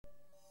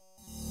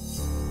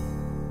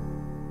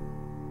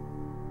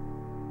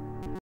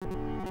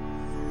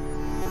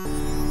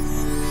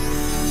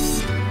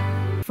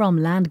From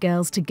land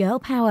girls to girl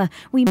power,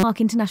 we mark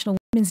International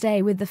Women's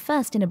Day with the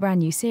first in a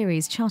brand new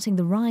series charting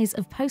the rise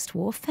of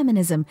post-war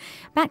feminism.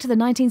 Back to the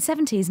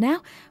 1970s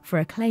now, for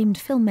acclaimed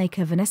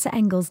filmmaker Vanessa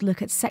Engel's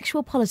look at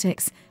sexual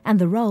politics and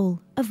the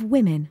role of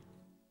women.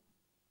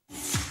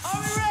 Are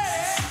we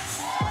ready?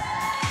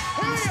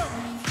 Here we go.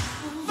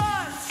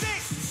 5,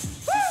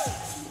 6,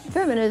 woo!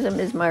 Feminism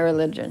is my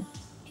religion.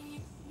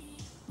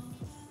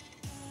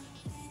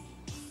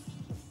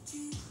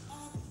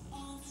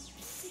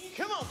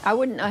 Come on. I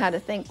wouldn't know how to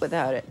think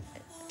without it.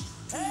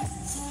 Hey.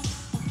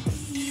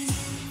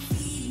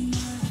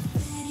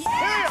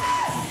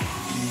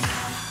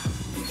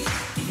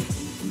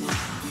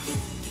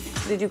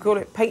 Did you call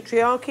it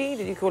patriarchy?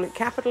 Did you call it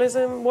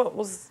capitalism? What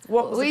was the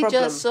problem? We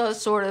just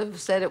sort of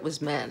said it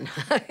was men.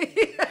 Do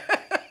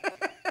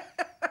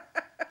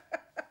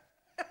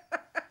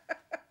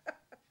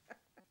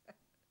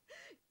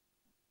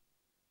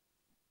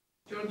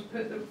you want to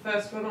put the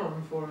first one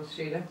on for us,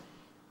 Sheila?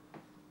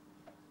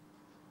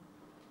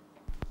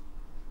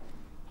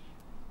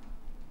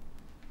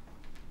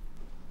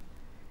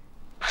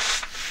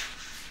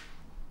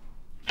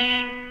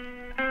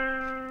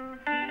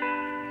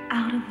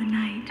 Out of the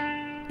night.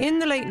 In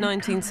the late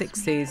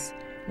 1960s,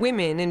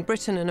 women in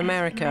Britain and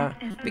America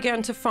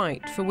began to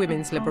fight for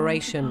women's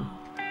liberation.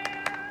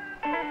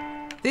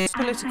 This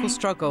political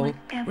struggle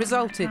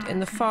resulted in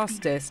the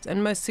fastest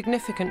and most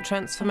significant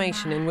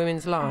transformation in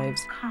women's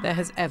lives there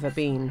has ever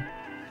been.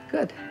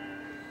 Good.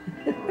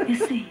 You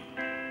see,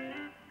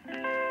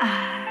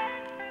 I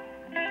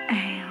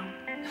am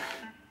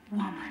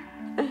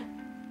woman.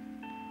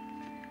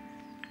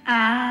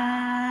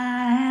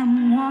 I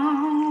am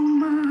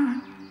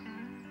woman.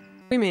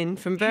 Women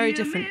from very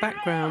different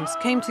backgrounds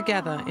came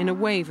together in a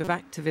wave of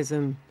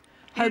activism,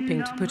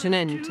 hoping to put an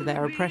end to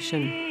their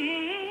oppression.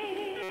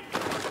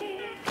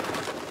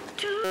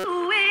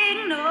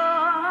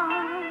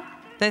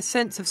 Their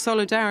sense of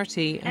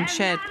solidarity and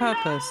shared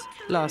purpose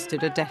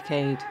lasted a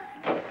decade.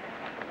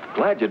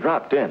 Glad you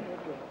dropped in.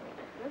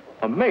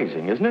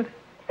 Amazing, isn't it?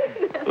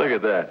 Look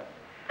at that.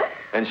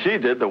 And she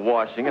did the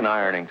washing and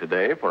ironing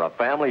today for a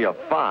family of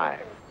 5.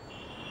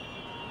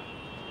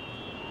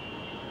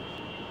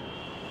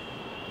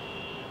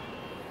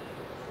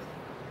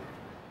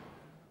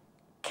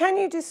 Can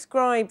you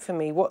describe for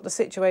me what the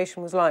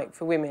situation was like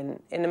for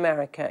women in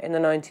America in the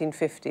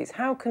 1950s?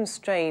 How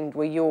constrained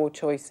were your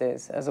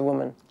choices as a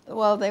woman?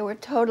 Well, they were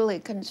totally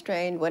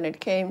constrained when it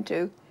came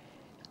to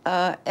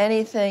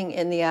anything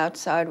in the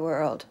outside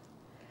world.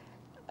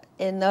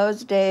 In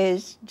those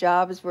days,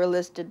 jobs were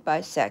listed by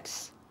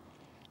sex,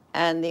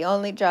 and the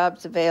only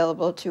jobs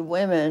available to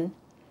women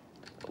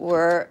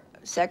were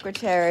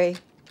secretary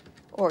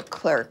or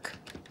clerk,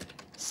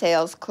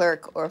 sales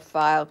clerk or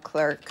file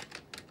clerk.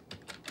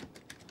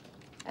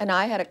 And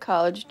I had a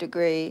college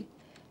degree,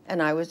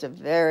 and I was a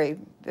very,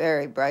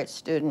 very bright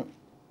student.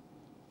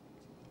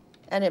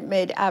 And it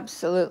made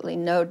absolutely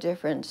no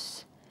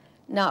difference.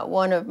 Not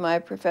one of my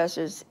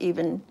professors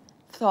even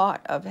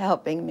thought of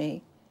helping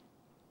me.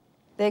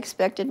 They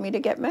expected me to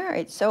get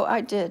married, so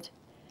I did.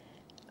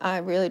 I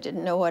really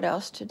didn't know what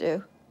else to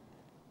do.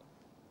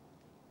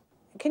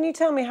 Can you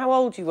tell me how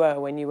old you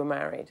were when you were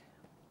married?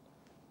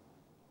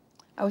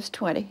 I was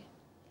 20,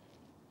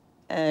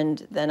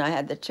 and then I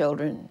had the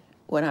children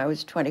when I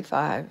was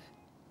 25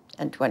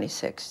 and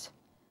 26.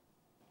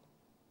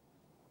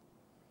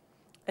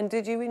 And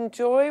did you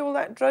enjoy all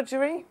that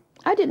drudgery?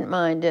 I didn't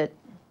mind it.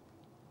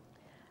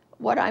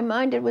 What I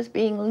minded was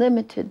being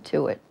limited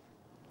to it.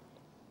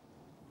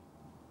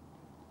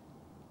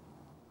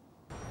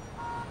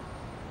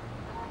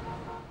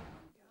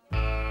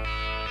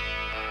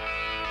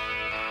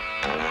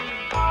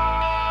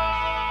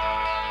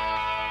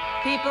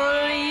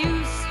 People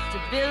used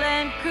to bill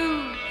and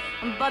coo,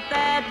 but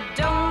that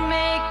don't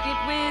make it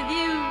with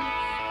you,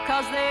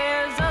 'cause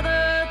there's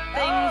other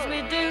things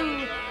we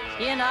do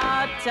in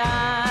our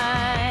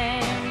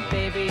time,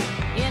 baby,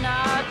 in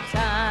our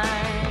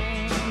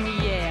time,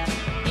 yeah,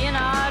 in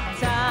our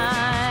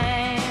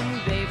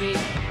time, baby,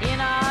 in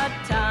our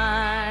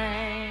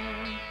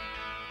time.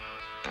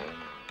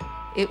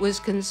 It was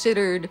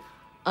considered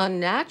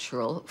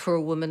unnatural for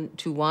a woman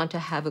to want to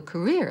have a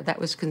career. That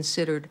was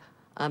considered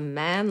a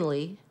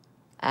manly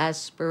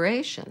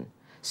aspiration.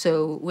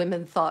 So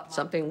women thought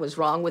something was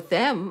wrong with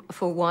them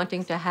for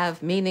wanting to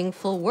have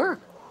meaningful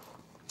work.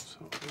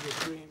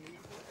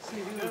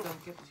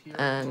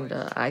 And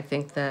I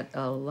think that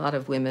a lot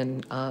of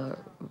women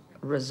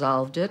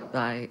resolved it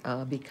by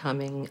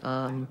becoming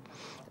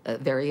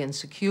very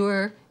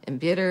insecure,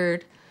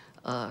 embittered,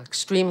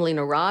 extremely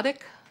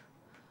neurotic,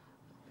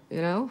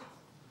 you know,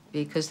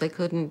 because they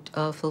couldn't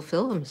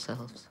fulfill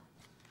themselves.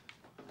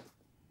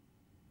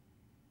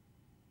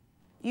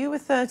 You were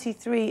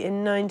 33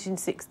 in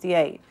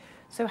 1968,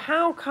 so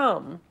how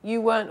come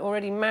you weren't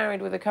already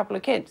married with a couple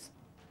of kids?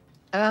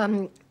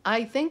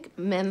 I think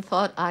men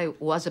thought I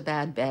was a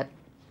bad bet.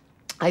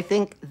 I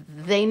think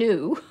they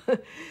knew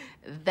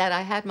that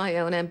I had my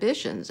own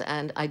ambitions,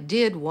 and I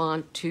did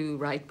want to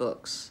write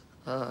books.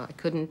 I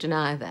couldn't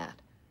deny that.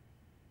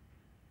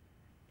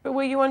 But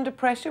were you under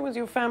pressure? Was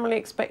your family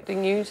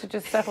expecting you to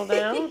just settle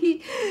down?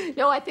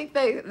 No, I think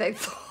they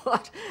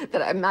thought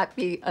that I might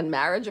be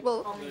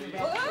unmarriageable.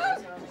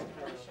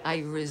 I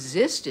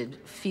resisted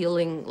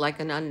feeling like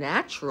an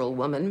unnatural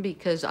woman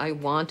because I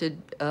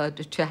wanted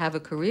to have a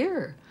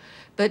career.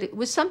 But it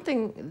was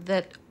something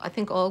that I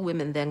think all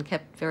women then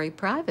kept very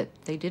private.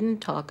 They didn't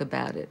talk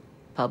about it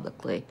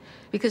publicly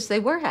because they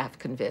were half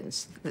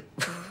convinced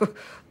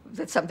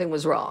that something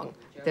was wrong,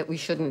 that we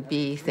shouldn't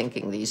be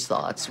thinking these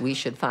thoughts. We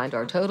should find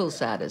our total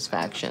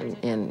satisfaction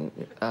in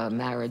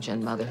marriage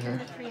and motherhood.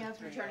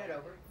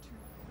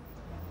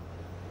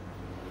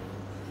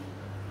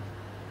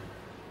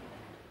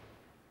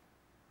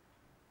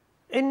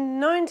 In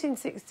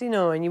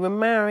 1969, you were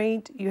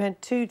married, you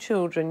had 2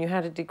 children, you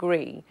had a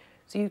degree.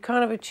 So you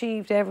kind of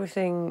achieved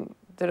everything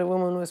that a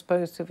woman was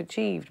supposed to have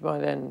achieved by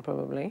then,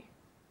 probably.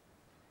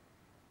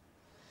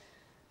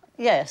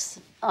 Yes,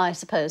 I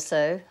suppose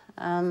so.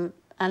 And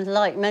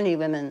like many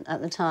women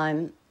at the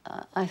time,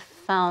 I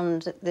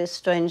found this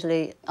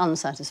strangely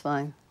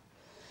unsatisfying.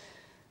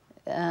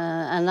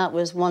 And that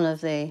was one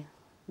of the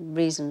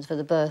reasons for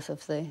the birth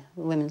of the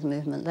women's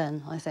movement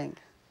then, I think.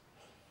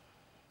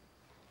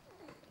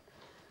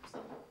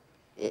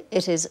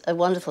 It is a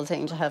wonderful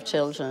thing to have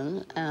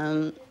children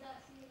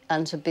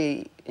and to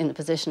be in a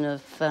position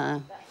of,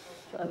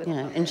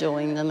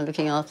 enjoying them and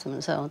looking after them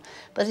and so on.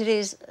 But it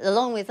is,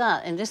 along with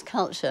that, in this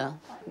culture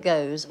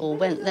goes, or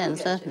went then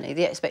certainly,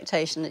 the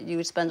expectation that you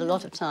would spend a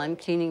lot of time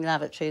cleaning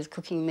lavatories,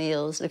 cooking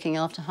meals, looking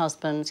after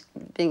husbands,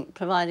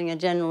 providing a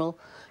general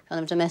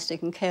kind of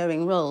domestic and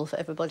caring role for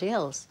everybody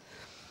else.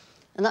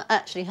 And that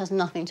actually has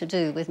nothing to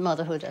do with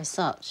motherhood as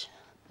such.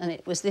 And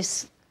it was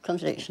this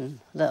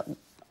contradiction that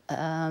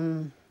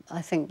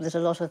I think that a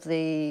lot of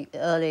the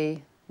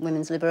early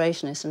women's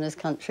liberationists in this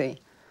country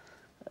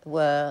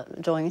were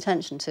drawing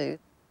attention to.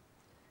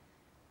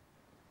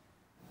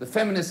 The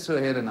feminists who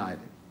are here tonight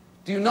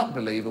do not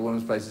believe a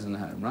woman's place is in the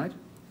home, right?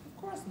 Of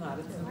course not.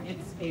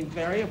 It's a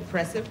very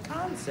oppressive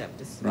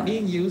concept. It's Right.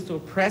 being used to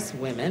oppress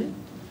women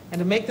and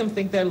to make them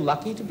think they're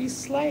lucky to be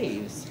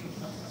slaves.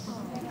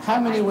 How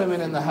many women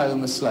in the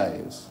home are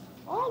slaves?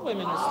 All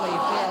women are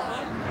slaves.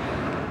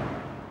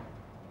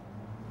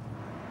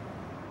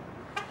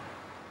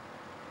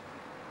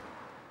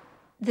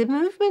 The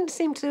movement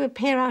seemed to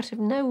appear out of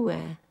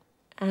nowhere.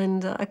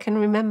 And I can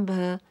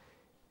remember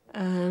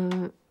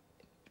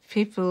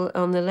people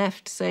on the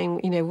left saying,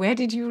 where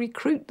did you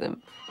recruit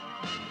them?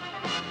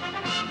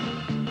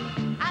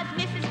 As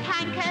Mrs.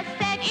 Pankhurst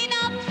said,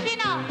 enough's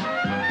enough.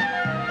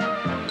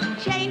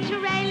 Change a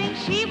railing,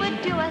 she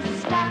would do a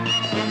step.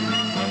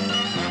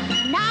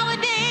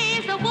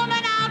 Nowadays, a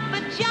woman out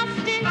for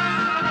justice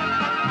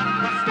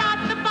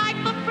starts the fight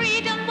for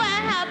freedom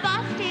where her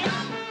bust is.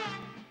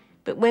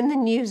 But when the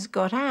news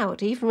got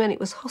out, even when it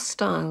was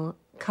hostile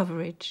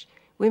coverage,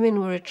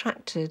 women were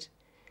attracted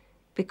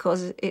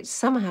because it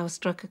somehow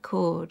struck a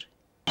chord.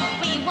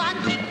 We want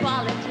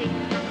equality.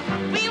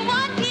 We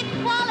want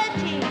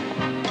equality.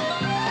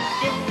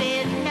 This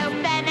is no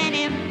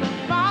feminine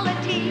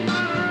frivolity.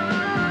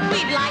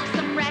 We'd like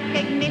some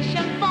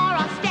recognition for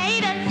our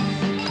status.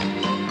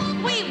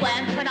 We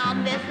weren't put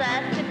on this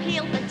earth to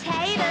peel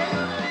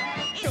potatoes.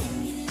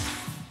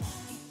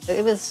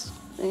 It was,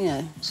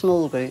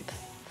 small group,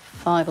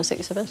 5 or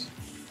 6 of us.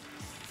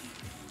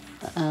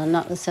 And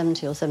that was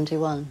 70 or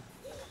 71.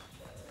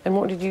 And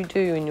what did you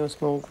do in your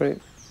small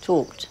group?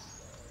 Talked.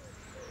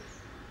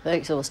 Very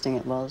exhausting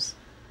it was.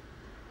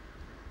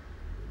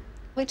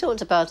 We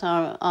talked about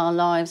our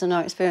lives and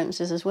our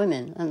experiences as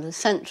women, and the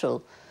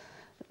central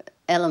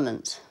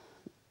element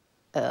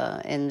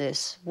in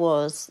this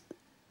was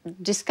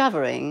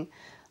discovering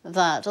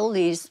that all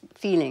these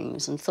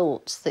feelings and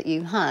thoughts that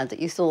you had, that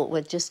you thought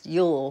were just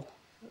your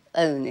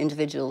own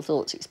individual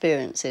thoughts,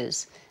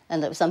 experiences,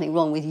 and there was something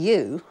wrong with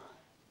you,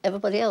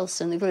 everybody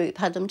else in the group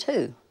had them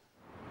too.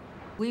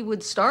 We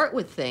would start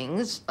with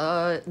things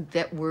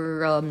that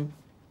were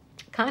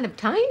kind of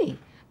tiny,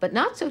 but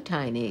not so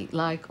tiny.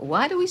 Like,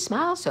 why do we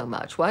smile so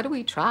much? Why do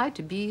we try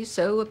to be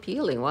so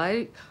appealing?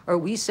 Why are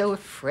we so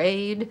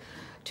afraid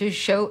to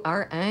show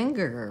our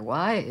anger?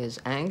 Why is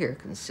anger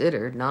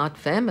considered not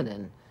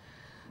feminine?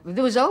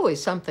 There was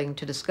always something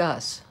to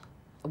discuss.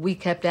 We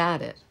kept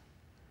at it.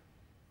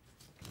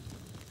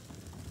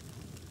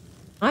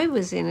 I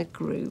was in a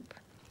group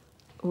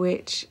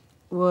which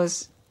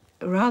was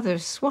a rather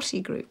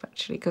swotty group,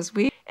 actually, because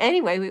we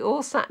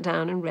all sat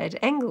down and read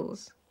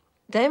Engels.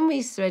 Then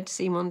we read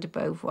Simone de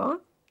Beauvoir,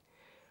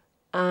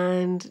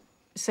 and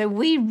so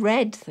we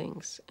read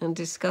things and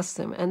discussed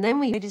them, and then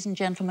we... Ladies and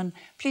gentlemen,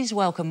 please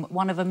welcome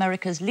one of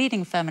America's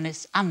leading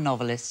feminists and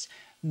novelists,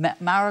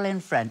 Marilyn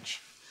French.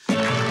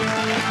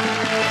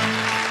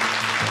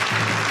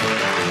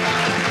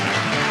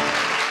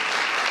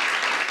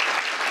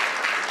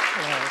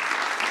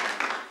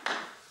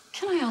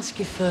 Can I ask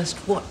you first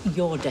what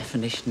your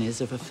definition is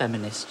of a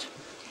feminist?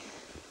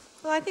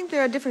 Well, I think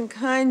there are different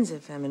kinds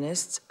of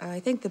feminists. I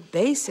think the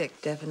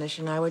basic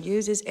definition I would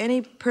use is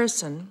any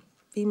person,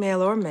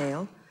 female or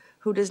male,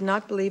 who does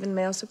not believe in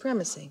male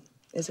supremacy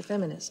is a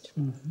feminist.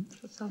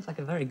 That sounds like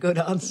a very good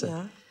answer.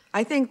 Yeah.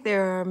 I think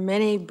there are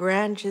many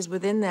branches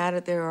within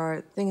that. There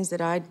are things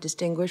that I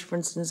distinguish. For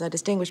instance, I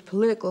distinguish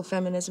political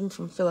feminism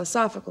from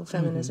philosophical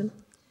feminism.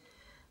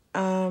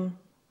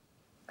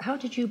 How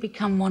did you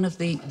become one of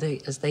the,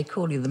 as they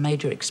call you, the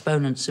major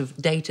exponents of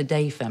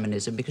day-to-day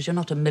feminism? Because you're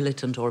not a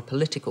militant or a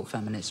political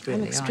feminist,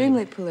 really, I'm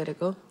extremely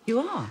political. You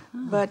are?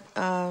 Oh. But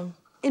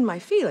in my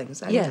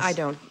feelings. Yes.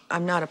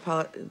 I'm not a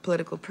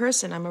political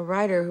person. I'm a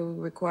writer who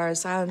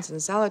requires silence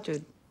and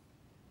solitude.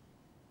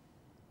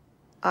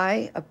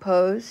 I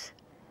oppose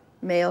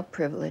male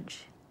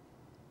privilege.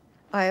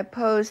 I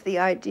oppose the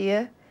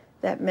idea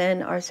that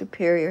men are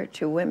superior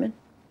to women.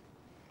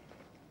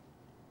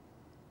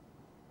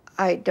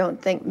 I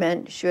don't think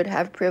men should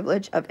have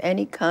privilege of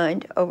any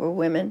kind over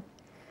women.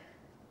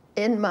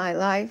 In my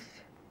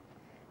life,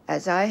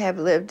 as I have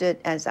lived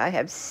it, as I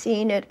have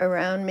seen it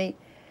around me,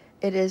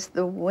 it is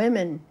the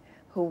women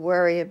who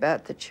worry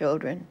about the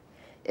children.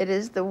 It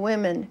is the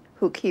women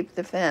who keep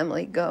the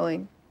family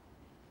going.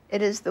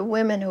 It is the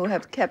women who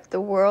have kept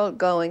the world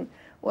going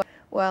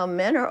while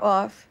men are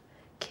off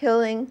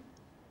killing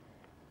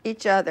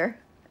each other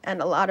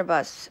and a lot of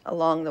us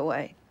along the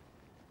way.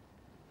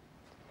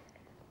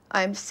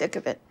 I'm sick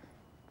of it.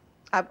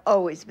 I've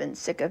always been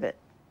sick of it.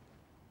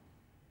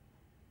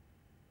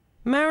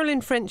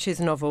 Marilyn French's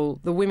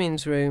novel, The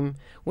Women's Room,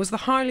 was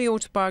the highly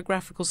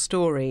autobiographical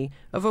story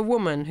of a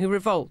woman who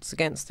revolts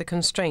against the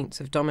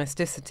constraints of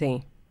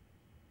domesticity.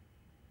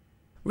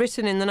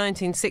 Written in the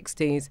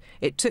 1960s,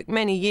 it took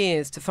many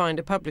years to find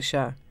a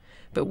publisher,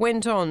 but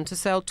went on to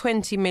sell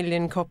 20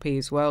 million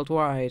copies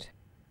worldwide.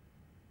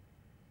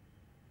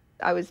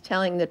 I was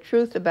telling the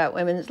truth about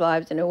women's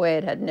lives in a way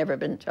it had never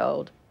been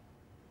told.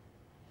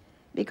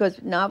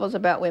 Because novels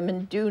about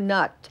women do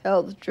not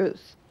tell the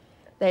truth.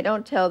 They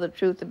don't tell the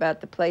truth about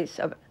the place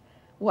of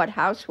what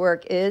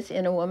housework is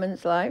in a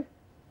woman's life.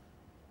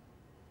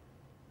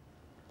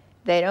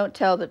 They don't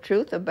tell the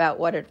truth about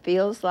what it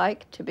feels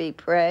like to be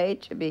prey,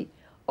 to be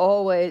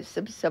always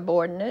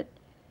subordinate.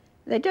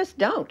 They just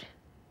don't.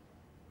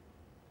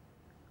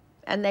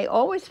 And they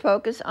always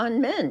focus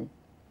on men,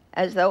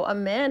 as though a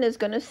man is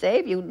going to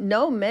save you.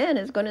 No man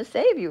is going to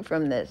save you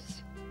from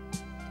this.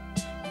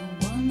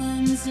 A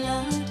woman's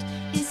lot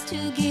is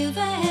to give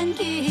and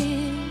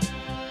give,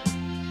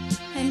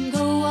 and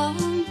go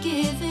on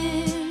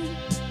giving.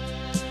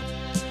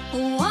 A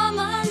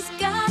woman's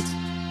got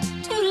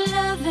to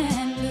love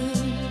and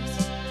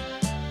lose,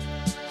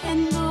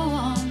 and go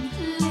on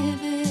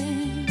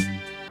living.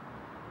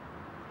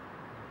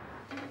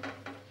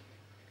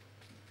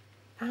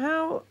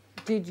 How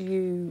did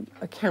you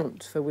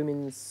account for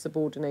women's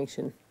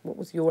subordination? What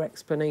was your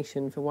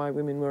explanation for why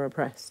women were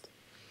oppressed?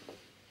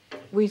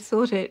 We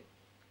thought it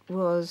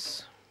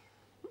was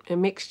a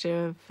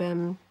mixture of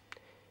men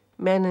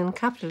and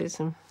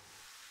capitalism.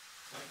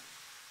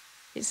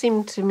 It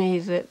seemed to me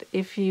that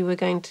if you were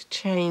going to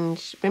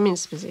change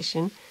women's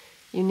position,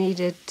 you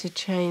needed to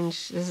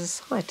change the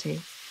society.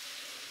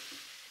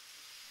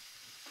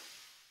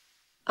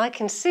 I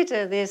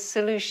consider the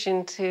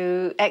solution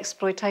to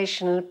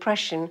exploitation and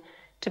oppression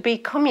to be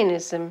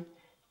communism,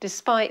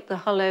 despite the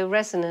hollow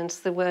resonance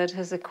the word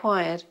has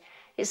acquired.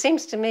 It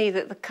seems to me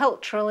that the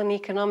cultural and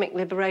economic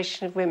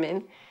liberation of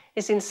women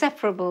is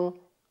inseparable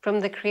from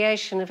the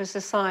creation of a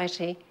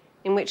society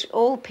in which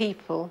all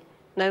people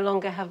no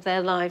longer have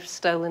their lives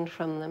stolen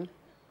from them.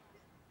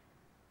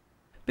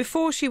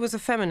 Before she was a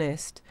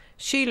feminist,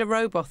 Sheila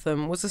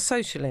Rowbotham was a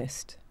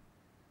socialist.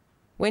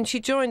 When she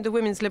joined the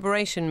women's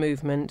liberation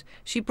movement,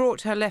 she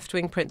brought her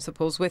left-wing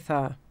principles with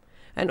her,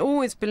 and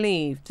always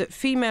believed that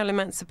female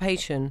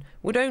emancipation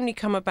would only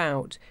come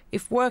about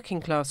if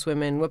working-class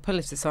women were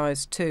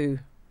politicised too.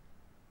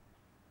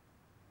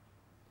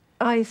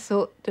 I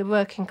thought the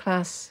working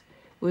class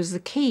was the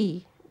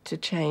key to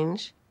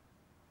change.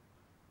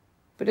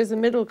 But as a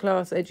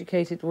middle-class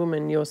educated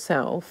woman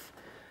yourself,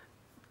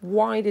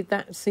 why did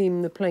that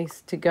seem the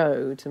place to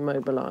go to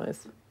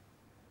mobilise?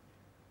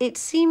 It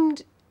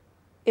seemed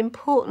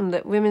important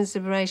that women's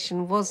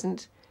liberation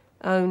wasn't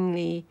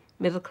only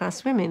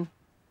middle-class women.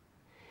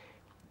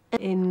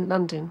 In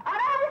London,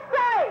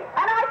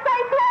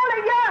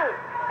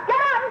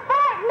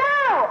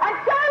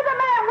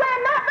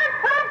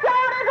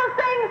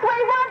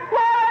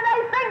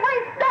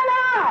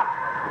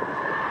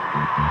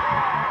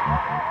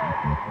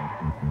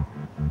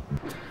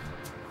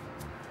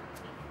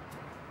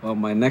 Well,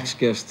 my next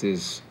guest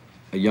is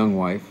a young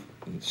wife,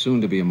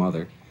 soon to be a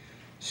mother.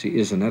 She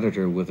is an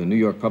editor with a New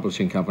York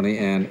publishing company,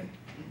 and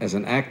as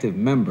an active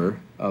member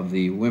of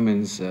the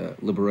women's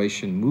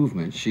liberation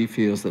movement, she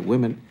feels that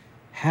women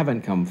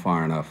haven't come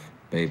far enough,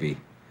 baby.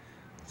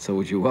 So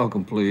would you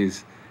welcome,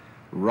 please,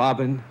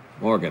 Robin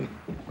Morgan.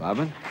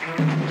 Robin?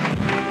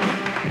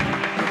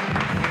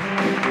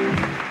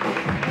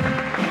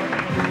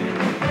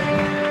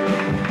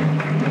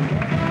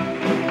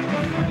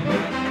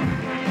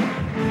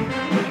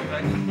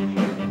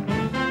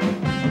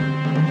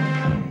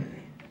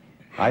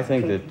 I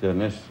think that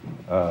Miss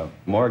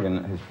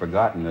Morgan has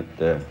forgotten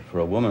that for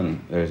a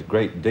woman, there's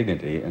great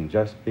dignity in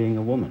just being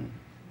a woman.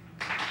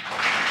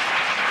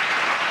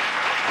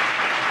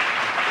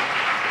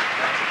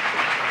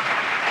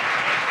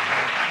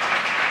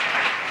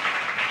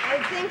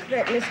 I think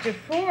that Mr.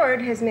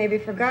 Ford has maybe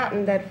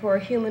forgotten that for a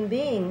human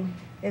being,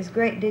 there's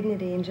great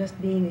dignity in just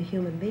being a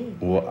human being.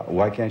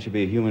 Why can't you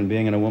be a human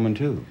being and a woman,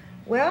 too?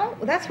 Well,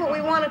 that's what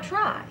we want to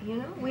try, you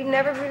know? We've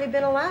never really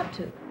been allowed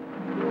to.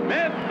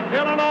 Miss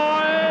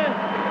Illinois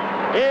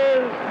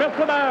is Miss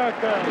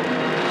America.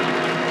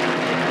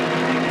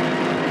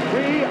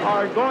 We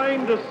are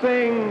going to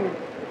sing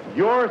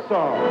your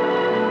song.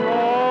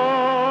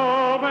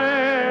 Oh,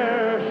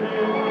 there she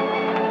is,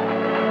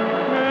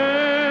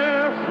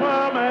 Miss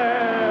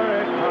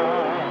America.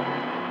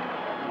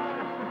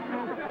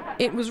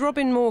 It was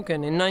Robin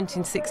Morgan in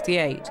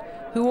 1968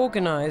 who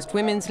organised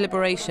women's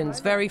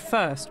liberation's very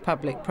first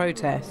public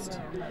protest,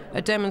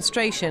 a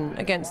demonstration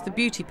against the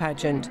beauty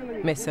pageant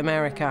Miss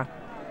America.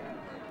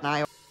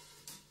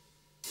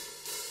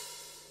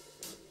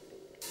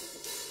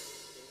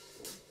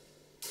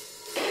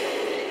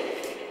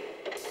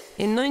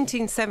 In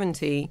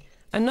 1970,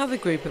 another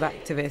group of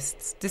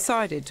activists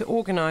decided to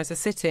organise a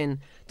sit-in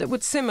that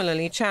would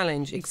similarly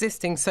challenge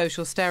existing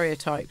social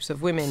stereotypes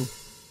of women.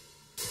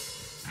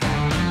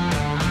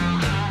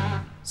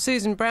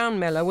 Susan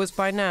Brown-Miller was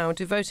by now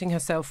devoting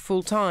herself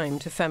full-time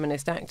to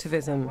feminist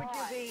activism,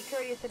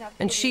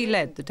 and she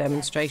led the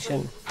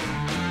demonstration.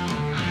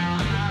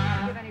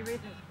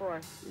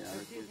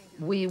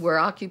 We were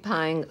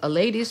occupying a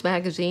ladies'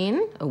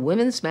 magazine, a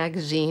women's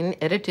magazine,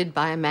 edited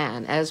by a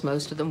man, as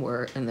most of them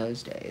were in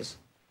those days.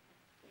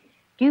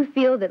 Do you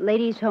feel that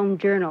Ladies' Home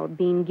Journal,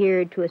 being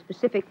geared to a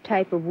specific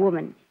type of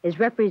woman, is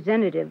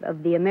representative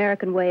of the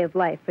American way of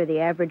life for the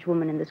average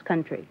woman in this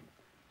country?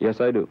 Yes,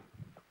 I do.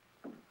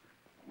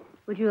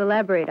 Would you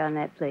elaborate on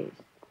that, please?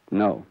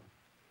 No.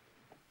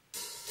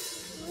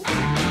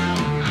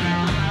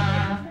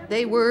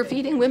 They were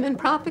feeding women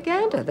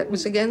propaganda that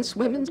was against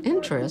women's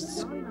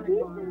interests.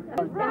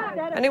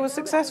 And it was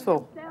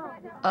successful?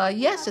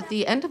 Yes, at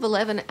the end of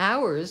 11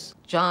 hours,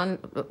 John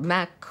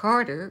Mac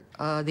Carter,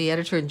 the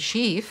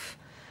editor-in-chief,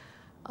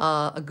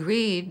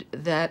 agreed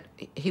that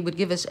he would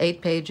give us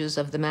 8 pages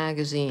of the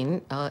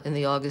magazine in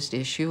the August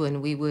issue,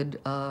 and we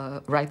would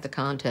write the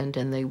content,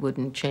 and they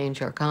wouldn't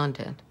change our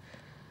content.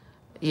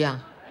 Yeah.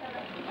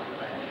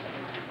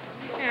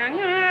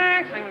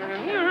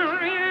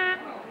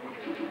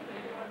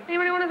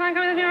 Anybody want to sign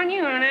coming on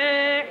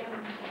unit?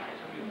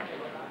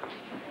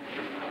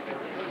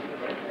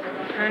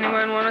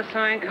 Anyone want a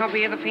signed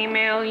copy of the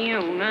female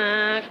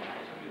unit?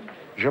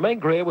 Germaine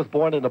Greer was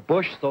born in a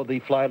bush, so the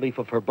flyleaf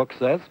of her book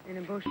says. In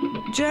a bush.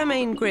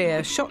 Germaine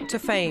Greer shot to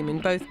fame in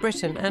both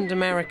Britain and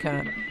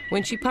America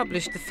when she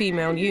published The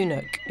Female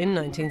Eunuch in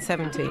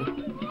 1970.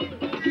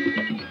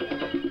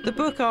 The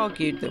book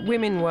argued that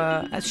women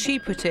were, as she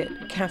put it,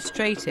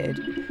 castrated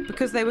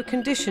because they were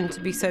conditioned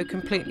to be so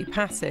completely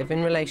passive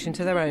in relation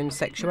to their own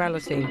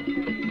sexuality.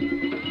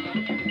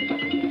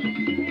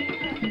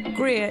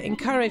 Greer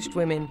encouraged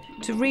women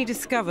to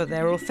rediscover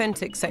their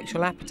authentic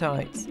sexual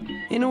appetites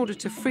in order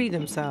to free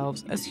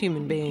themselves as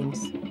human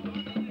beings.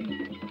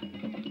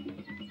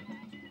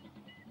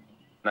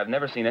 I've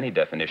never seen any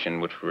definition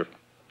which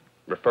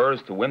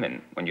refers to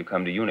women when you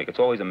come to eunuch. It's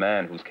always a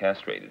man who's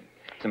castrated.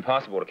 It's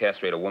impossible to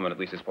castrate a woman, at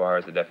least as far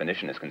as the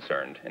definition is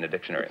concerned, in a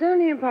dictionary. It's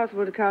only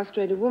impossible to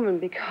castrate a woman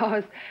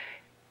because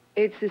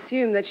it's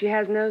assumed that she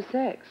has no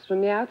sex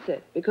from the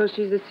outset, because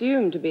she's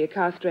assumed to be a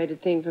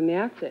castrated thing from the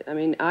outset. I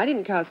mean, I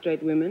didn't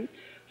castrate women.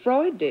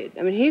 Freud did.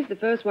 I mean, he's the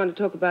first one to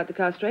talk about the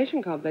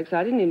castration complex.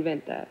 I didn't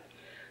invent that.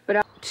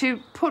 But to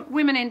put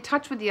women in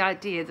touch with the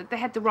idea that they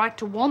had the right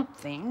to want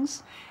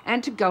things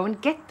and to go and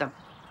get them.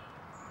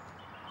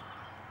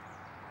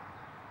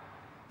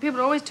 People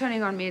are always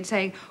turning on me and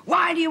saying,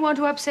 why do you want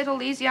to upset all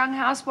these young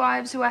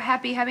housewives who are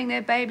happy having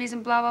their babies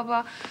and blah, blah,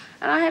 blah.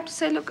 And I have to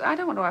say, look, I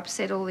don't want to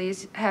upset all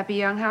these happy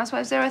young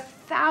housewives. There are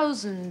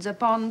thousands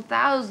upon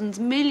thousands,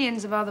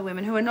 millions of other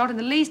women who are not in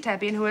the least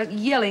happy and who are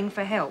yelling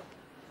for help.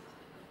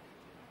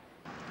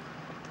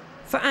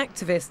 For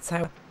activists,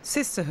 however,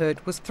 sisterhood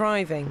was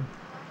thriving.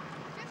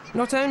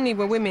 Not only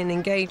were women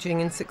engaging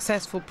in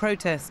successful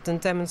protests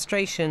and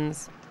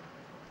demonstrations,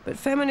 but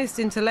feminist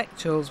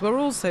intellectuals were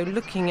also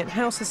looking at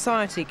how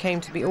society came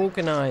to be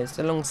organised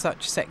along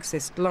such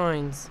sexist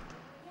lines.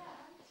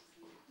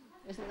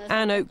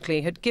 Anne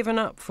Oakley had given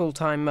up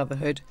full-time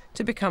motherhood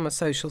to become a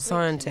social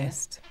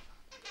scientist.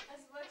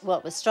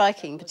 What was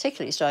striking,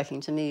 particularly striking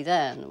to me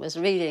then, was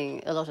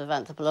reading a lot of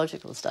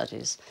anthropological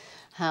studies,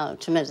 how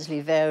tremendously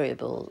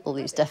variable all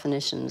these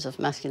definitions of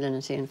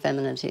masculinity and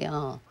femininity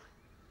are.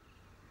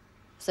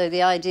 So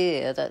the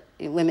idea that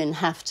women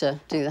have to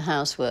do the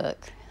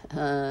housework,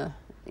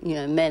 you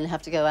know, men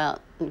have to go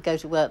out and go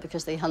to work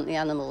because they hunt the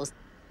animals.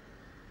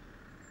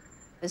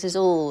 This is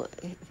all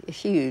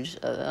huge.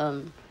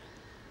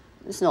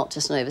 It's not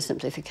just an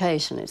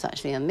oversimplification, it's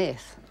actually a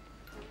myth.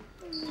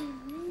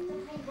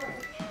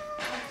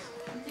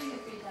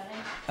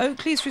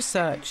 Oakley's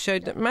research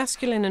showed that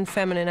masculine and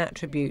feminine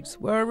attributes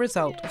were a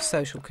result of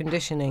social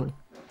conditioning.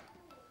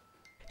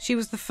 She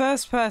was the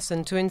first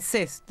person to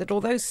insist that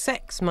although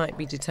sex might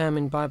be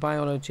determined by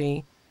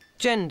biology,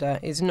 gender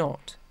is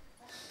not.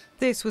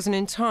 This was an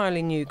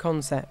entirely new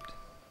concept.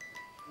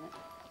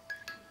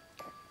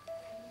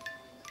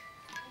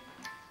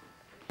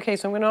 OK,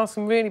 so I'm going to ask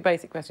some really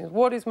basic questions.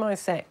 What is my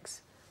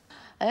sex?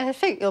 I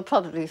think you're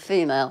probably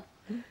female.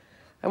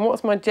 And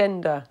what's my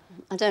gender?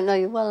 I don't know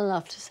you well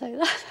enough to say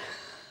that.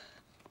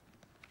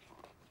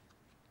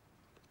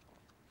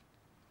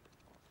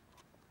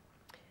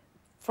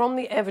 From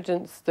the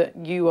evidence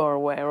that you are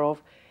aware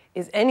of,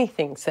 is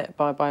anything set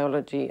by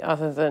biology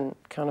other than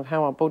kind of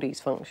how our bodies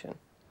function?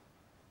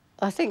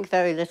 I think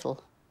very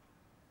little.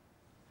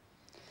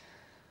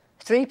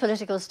 3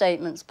 political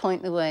statements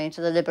point the way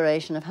to the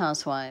liberation of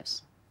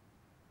housewives.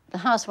 The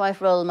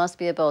housewife role must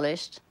be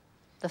abolished,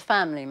 the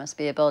family must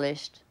be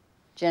abolished,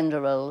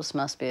 gender roles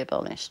must be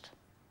abolished.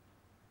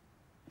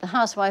 The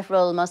housewife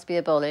role must be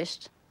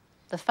abolished,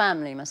 the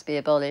family must be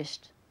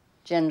abolished,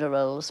 gender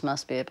roles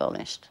must be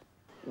abolished.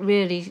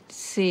 Really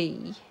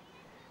see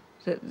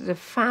that the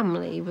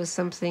family was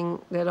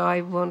something that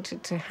I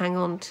wanted to hang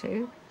on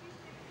to.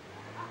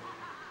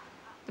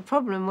 The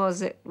problem was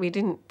that we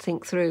didn't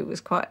think through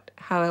was quite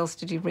how else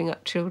did you bring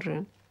up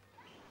children.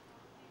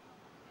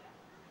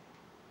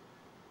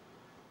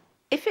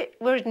 If it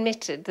were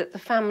admitted that the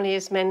family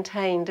is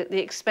maintained at the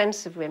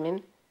expense of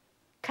women,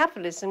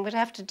 capitalism would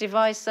have to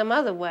devise some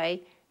other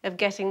way of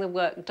getting the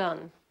work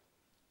done.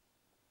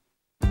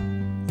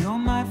 You're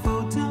my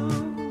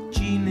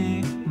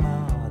photogenic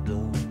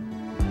model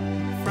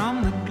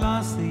from the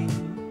glossy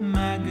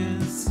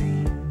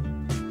magazine.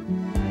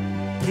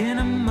 In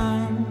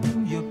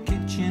among your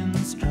kitchen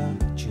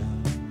structure,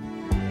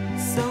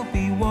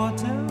 soapy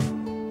water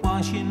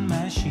washing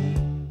machine.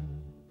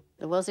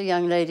 There was a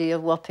young lady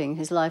of Wapping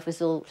whose life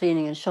was all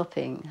cleaning and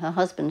shopping. Her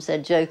husband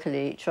said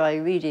jokily, try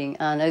reading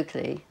Anne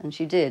Oakley, and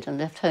she did, and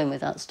left home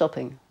without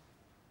stopping.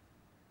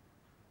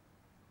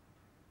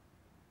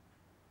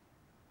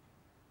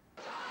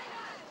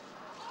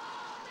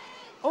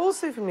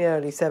 Also from the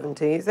early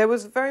 70s, there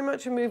was very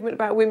much a movement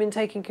about women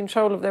taking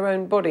control of their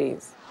own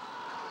bodies.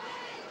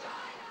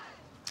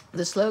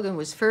 The slogan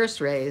was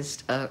first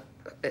raised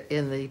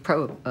in the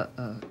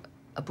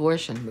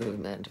pro-abortion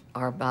movement,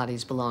 our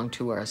bodies belong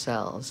to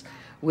ourselves,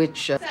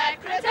 which...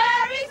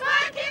 Secretaries,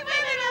 working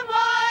women and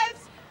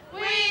wives,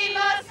 we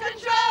must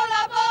control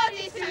our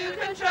bodies to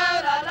control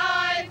our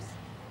lives.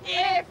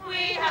 If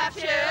we have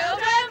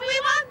children, we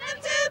want them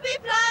to be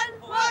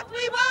planned. What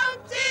we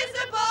want is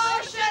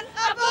abortion,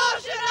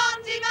 abortion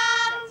on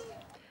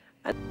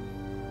demand.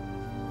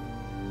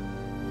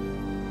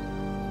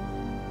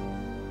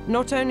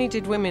 Not only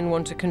did women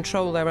want to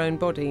control their own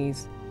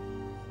bodies,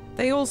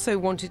 they also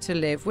wanted to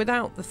live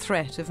without the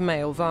threat of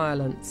male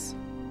violence.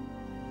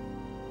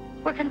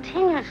 We're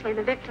continuously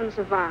the victims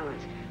of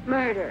violence,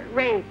 murder,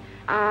 rape,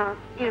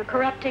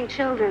 corrupting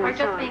children. Or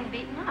just being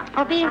beaten up.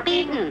 Or being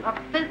beaten. Or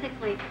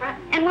physically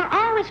threatened. And we're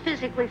always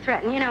physically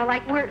threatened,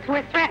 like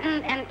we're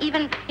threatened, and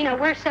even,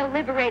 we're so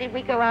liberated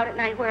we go out at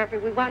night wherever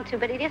we want to,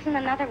 but it isn't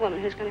another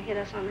woman who's going to hit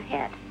us on the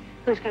head,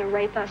 who's going to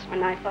rape us or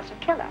knife us or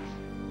kill us.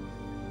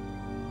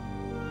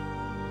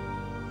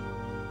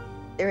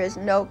 There is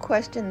no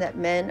question that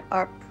men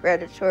are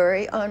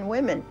predatory on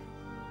women.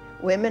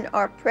 Women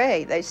are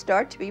prey. They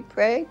start to be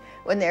prey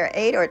when they're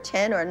 8 or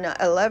 10 or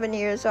 11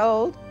 years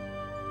old.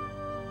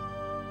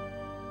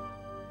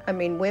 I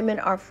mean, women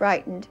are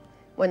frightened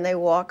when they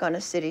walk on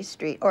a city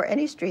street or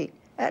any street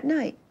at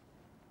night.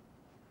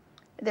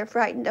 They're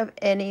frightened of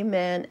any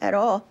man at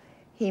all.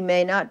 He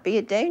may not be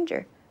a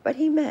danger, but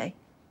he may.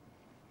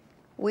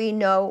 We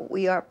know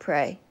we are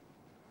prey.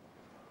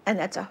 And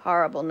that's a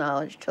horrible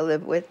knowledge to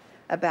live with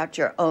about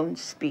your own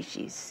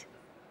species.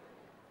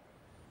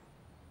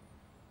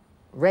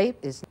 Rape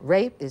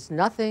is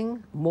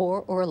nothing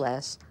more or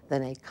less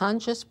than a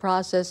conscious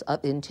process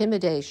of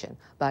intimidation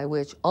by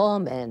which all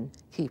men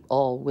keep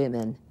all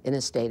women in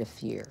a state of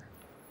fear.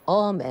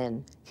 All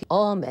men keep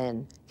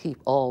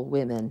all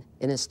women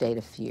in a state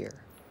of fear.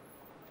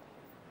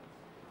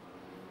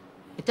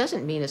 It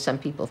doesn't mean, as some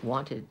people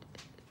wanted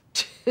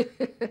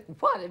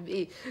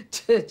me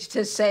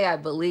to say I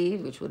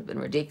believe, which would have been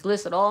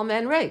ridiculous, that all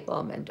men rape.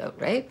 All men don't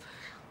rape.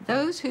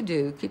 Those who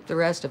do keep the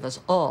rest of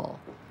us all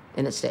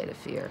in a state of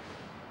fear.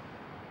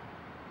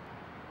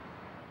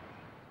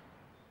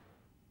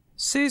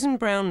 Susan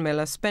Brown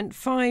Miller spent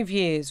 5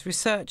 years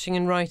researching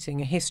and writing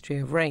a history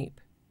of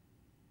rape.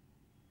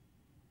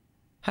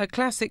 Her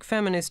classic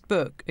feminist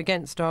book,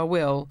 Against Our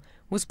Will,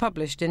 was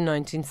published in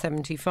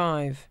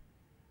 1975.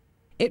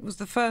 It was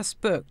the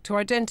first book to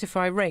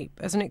identify rape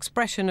as an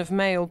expression of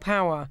male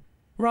power,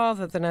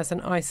 rather than as an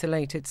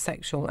isolated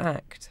sexual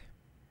act.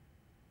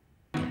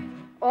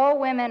 All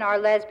women are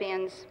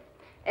lesbians,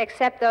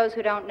 except those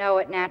who don't know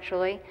it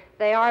naturally.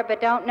 They are, but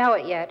don't know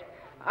it yet.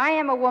 I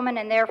am a woman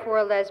and therefore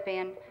a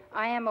lesbian.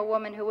 I am a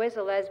woman who is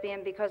a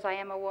lesbian because I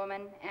am a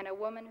woman, and a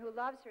woman who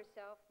loves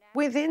herself now.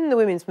 Within the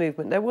women's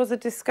movement, there was a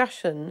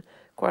discussion,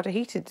 quite a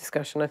heated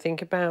discussion, I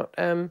think, about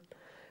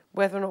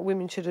whether or not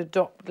women should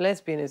adopt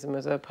lesbianism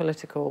as a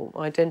political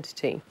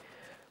identity.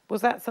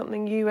 Was that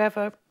something you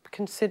ever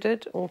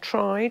considered or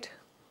tried?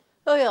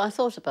 Oh, yeah, I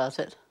thought about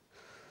it.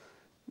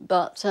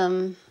 But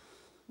it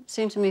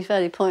seemed to me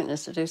fairly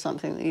pointless to do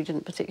something that you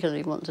didn't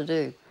particularly want to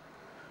do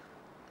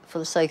for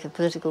the sake of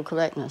political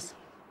correctness.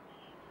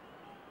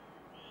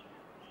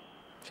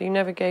 So you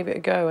never gave it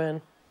a go,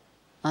 Anne?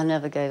 I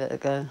never gave it a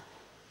go.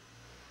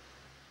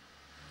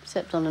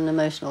 Except on an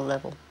emotional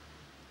level.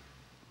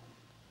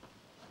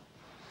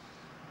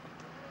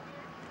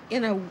 You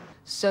know,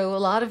 so a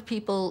lot of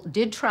people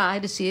did try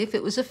to see if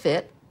it was a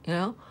fit, you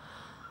know.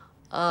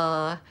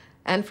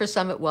 And for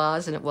some it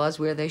was, and it was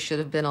where they should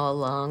have been all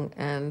along,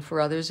 and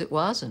for others it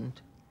wasn't.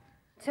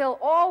 Till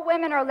all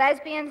women are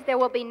lesbians, there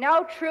will be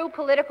no true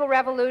political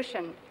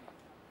revolution.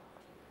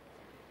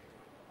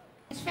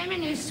 As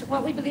feminists,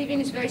 what we believe in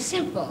is very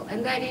simple,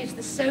 and that is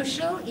the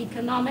social,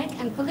 economic,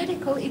 and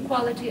political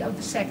equality of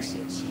the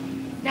sexes.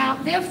 Now,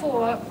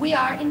 therefore, we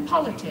are in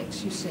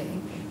politics, you see,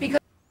 because...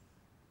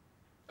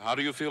 How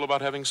do you feel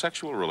about having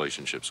sexual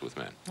relationships with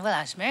men? Well,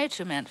 I was married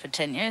to a man for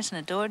 10 years and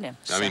adored him.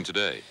 I mean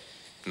today,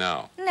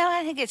 now. No,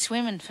 I think it's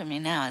women for me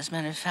now, as a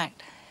matter of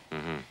fact.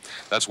 Mm-hmm.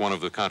 That's one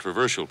of the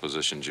controversial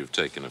positions you've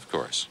taken, of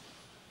course.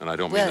 And I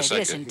don't mean the second.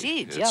 Well, it is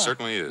indeed, It yeah.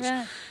 certainly is.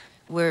 Yeah.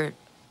 We're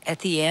at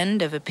the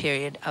end of a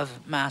period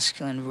of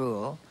masculine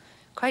rule,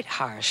 quite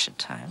harsh at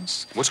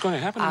times. What's going to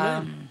happen to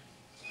men?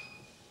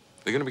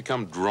 They're going to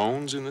become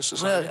drones in this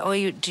society?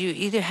 Well, do you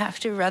either have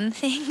to run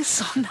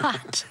things or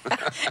not? Well,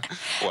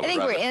 I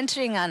think we're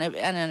entering on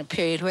a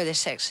period where the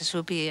sexes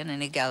will be on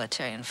an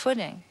egalitarian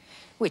footing,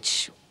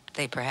 which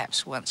they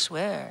perhaps once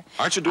were.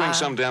 Aren't you doing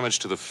some damage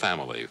to the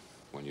family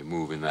when you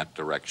move in that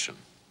direction?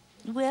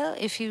 Well,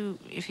 if you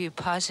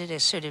posit a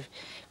sort of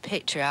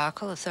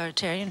patriarchal,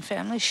 authoritarian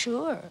family,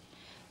 sure.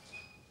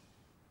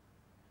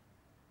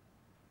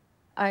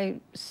 I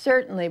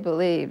certainly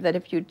believe that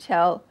if you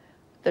tell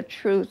the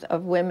truth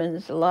of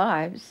women's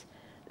lives,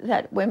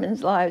 that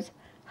women's lives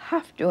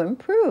have to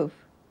improve.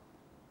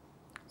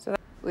 So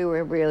we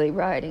were really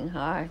riding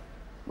high.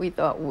 We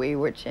thought we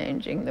were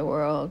changing the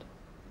world.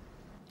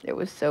 It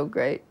was so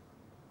great.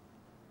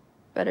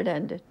 But it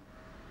ended.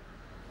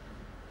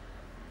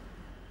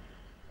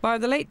 By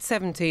the late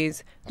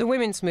 70s, the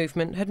women's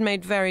movement had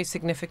made very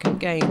significant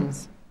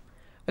gains.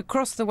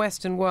 Across the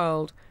Western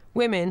world,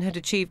 women had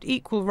achieved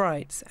equal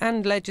rights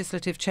and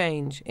legislative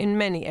change in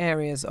many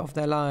areas of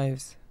their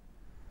lives.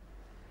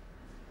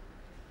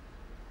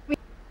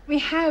 We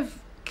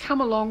have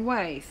come a long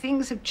way.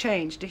 Things have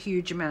changed a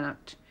huge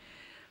amount.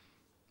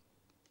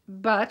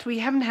 But we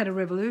haven't had a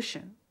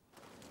revolution.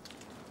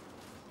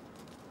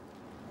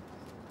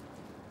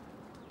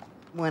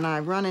 When I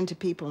run into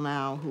people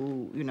now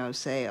who, you know,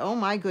 say, oh,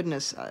 my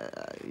goodness,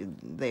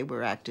 they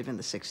were active in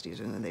the 60s,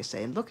 and then they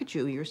say, look at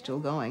you, you're still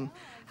going.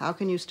 How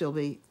can you still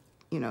be,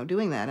 you know,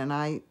 doing that? And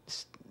I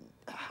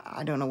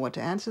don't know what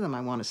to answer them. I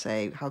want to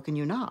say, how can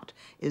you not?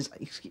 Is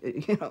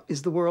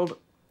the world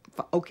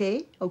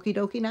okay, okie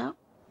dokie now?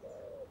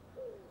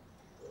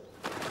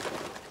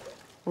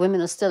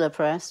 Women are still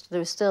oppressed. There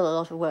is still a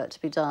lot of work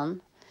to be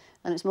done.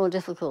 And it's more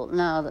difficult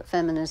now that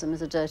feminism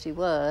is a dirty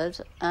word,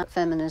 and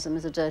feminism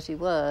is a dirty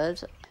word.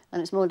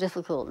 And it's more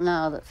difficult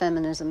now that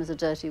feminism is a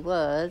dirty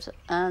word,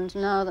 and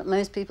now that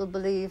most people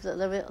believe that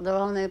there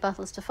are no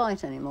battles to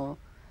fight anymore.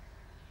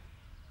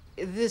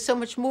 There's so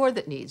much more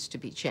that needs to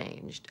be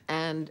changed,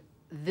 and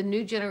the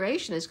new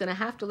generation is going to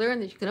have to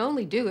learn that you can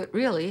only do it,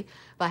 really,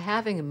 by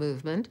having a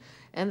movement,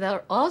 and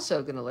they're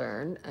also going to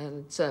learn,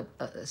 and it's a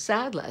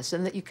sad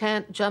lesson, that you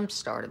can't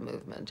jumpstart a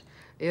movement.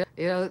 You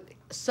know,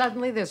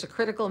 suddenly there's a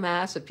critical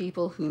mass of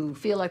people who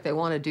feel like they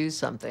want to do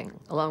something,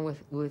 along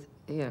with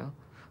you know,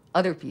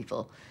 other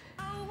people.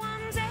 No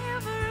one's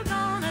ever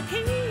gonna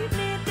keep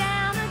me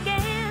down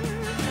again.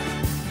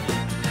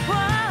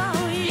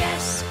 Whoa,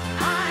 yes,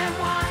 I'm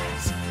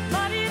wise,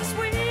 but it's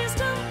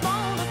wisdom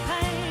for the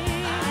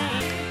pain.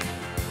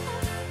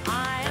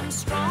 I am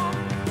strong,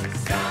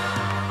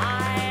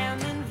 I am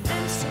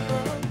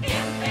invincible,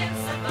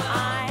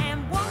 I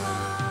am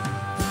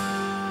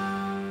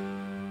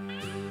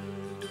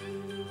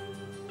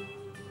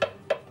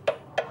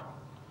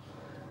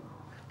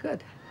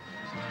Good.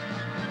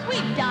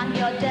 We've done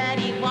your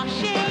dirty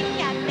washing.